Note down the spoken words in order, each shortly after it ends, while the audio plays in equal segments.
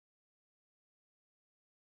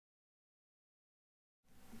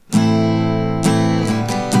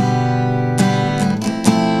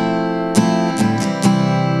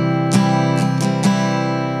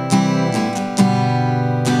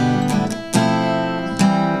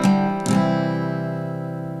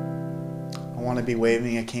to be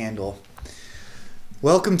waving a candle.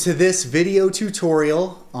 Welcome to this video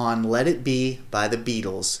tutorial on Let It Be by the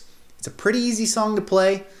Beatles. It's a pretty easy song to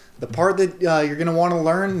play. The part that you're going to want to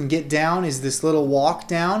learn and get down is this little walk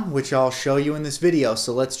down, which I'll show you in this video.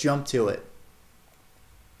 So let's jump to it.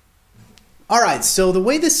 Alright, so the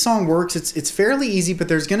way this song works, it's fairly easy, but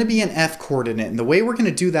there's going to be an F chord in it. And the way we're going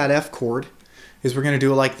to do that F chord is we're going to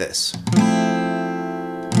do it like this.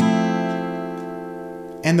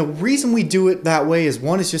 And the reason we do it that way is,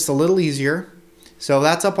 one, it's just a little easier. So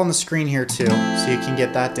that's up on the screen here too, so you can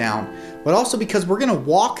get that down. But also because we're going to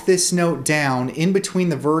walk this note down in between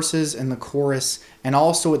the verses and the chorus, and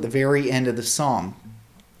also at the very end of the song.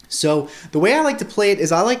 So the way I like to play it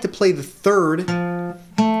is I like to play the third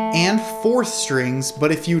and fourth strings,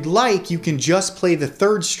 but if you'd like, you can just play the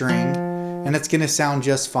third string, and it's going to sound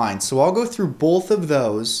just fine. So I'll go through both of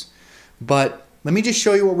those, but let me just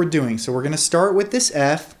show you what we're doing. So we're going to start with this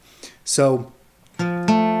F. So we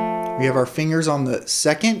have our fingers on the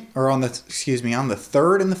second, or on the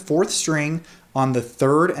third and the fourth string, on the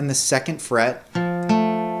third and the second fret.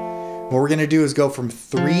 What we're going to do is go from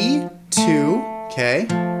 3, 2, okay,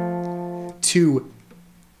 to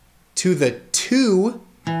the 2,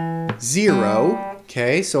 0,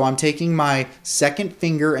 okay. So I'm taking my second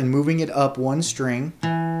finger and moving it up one string. 2,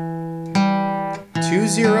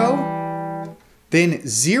 0. Then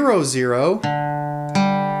 0, 0,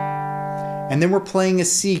 and then we're playing a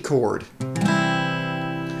C chord.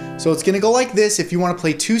 So it's going to go like this. If you want to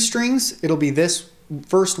play two strings, it'll be this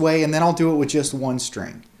first way, and then I'll do it with just one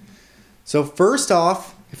string. So first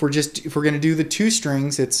off, if we're going to do the two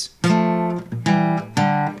strings, it's, and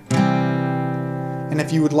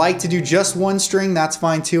if you would like to do just one string, that's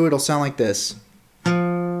fine too. It'll sound like this.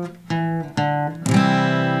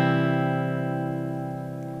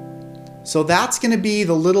 So that's going to be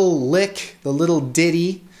the little lick, the little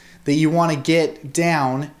ditty that you want to get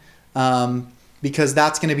down, because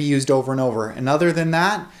that's going to be used over and over. And other than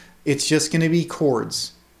that, it's just going to be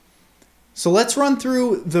chords. So let's run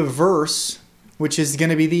through the verse, which is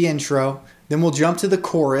going to be the intro. Then we'll jump to the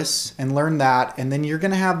chorus and learn that. And then you're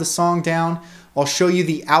going to have the song down. I'll show you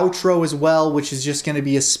the outro as well, which is just going to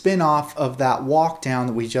be a spin-off of that walk down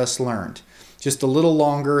that we just learned. Just a little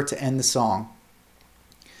longer to end the song.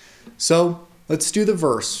 So let's do the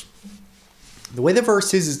verse. The way the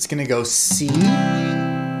verse is, it's going to go C,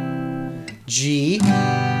 G,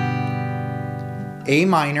 A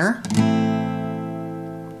minor,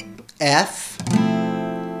 F,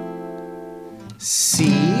 C,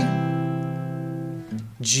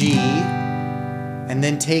 G, and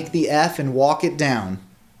then take the F and walk it down.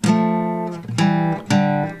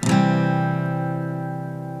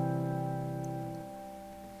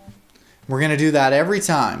 We're going to do that every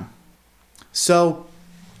time. So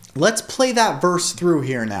let's play that verse through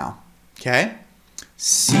here now. Okay?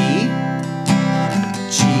 C,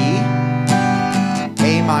 G,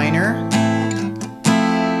 A minor,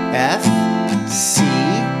 F, C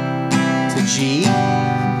to G,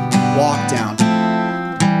 walk down.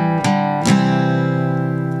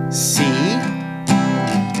 C,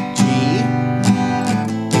 G,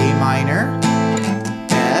 A minor,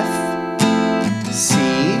 F, C,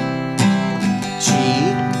 G,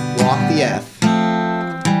 walk the F.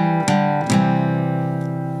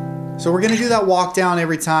 So we're going to do that walk down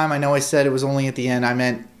every time. I know I said it was only at the end. I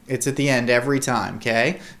meant it's at the end every time,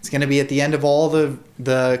 okay? It's going to be at the end of all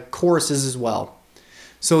the choruses as well.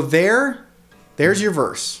 So there's your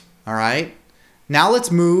verse, all right? Now let's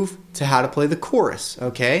move to how to play the chorus,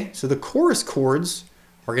 okay? So the chorus chords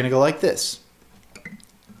are going to go like this.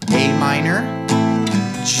 A minor,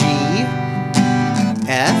 G,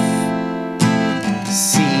 F,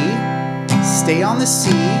 C, stay on the C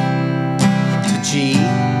to G,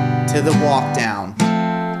 to the walk down.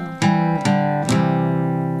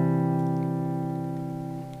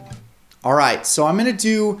 Alright, so I'm going to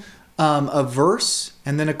do a verse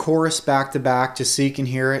and then a chorus back to back just so you can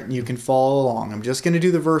hear it and you can follow along. I'm just going to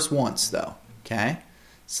do the verse once though, okay?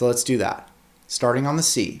 So let's do that. Starting on the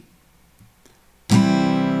C.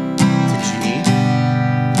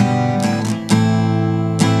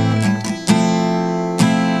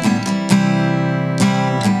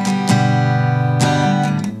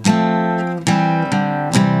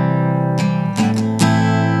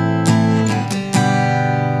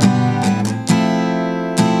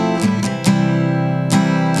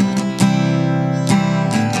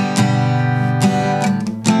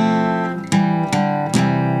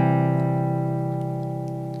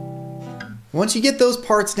 Once you get those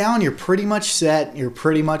parts down, you're pretty much set, you're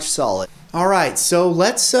pretty much solid. Alright, so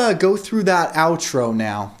let's go through that outro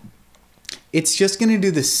now. It's just going to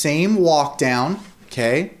do the same walk down,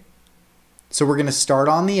 okay? So we're going to start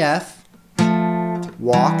on the F,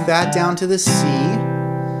 walk that down to the C.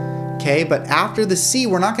 Okay, but after the C,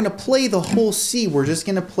 we're not going to play the whole C. We're just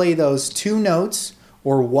going to play those two notes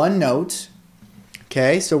or one note.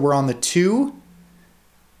 Okay, so we're on the 2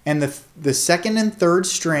 and the second and third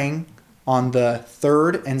string on the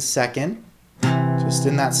third and second, just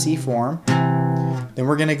in that C form. Then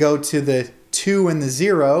we're going to go to the 2 and the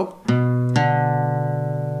 0,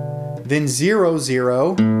 then 0,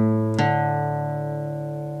 0.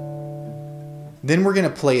 Then we're going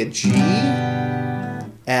to play a G,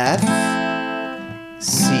 F,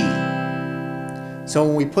 C. So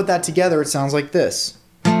when we put that together, it sounds like this.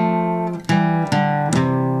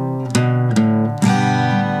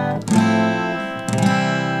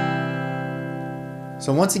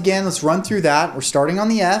 So once again, let's run through that. We're starting on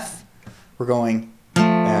the F. We're going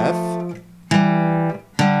F,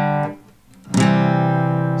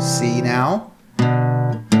 C now.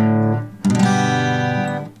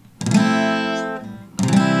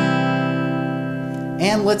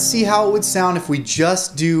 And let's see how it would sound if we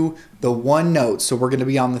just do the one note. So we're going to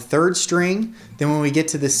be on the third string. Then when we get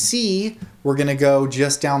to the C, we're going to go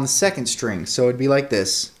just down the second string. So it'd be like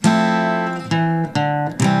this.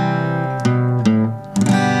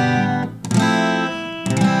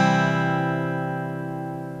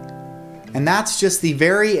 And that's just the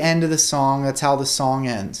very end of the song. That's how the song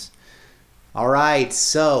ends. All right,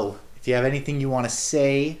 so if you have anything you want to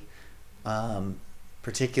say,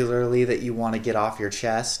 particularly that you want to get off your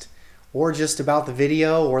chest, or just about the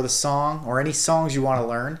video or the song or any songs you want to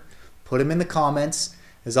learn, put them in the comments.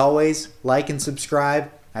 As always, like and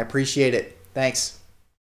subscribe. I appreciate it. Thanks.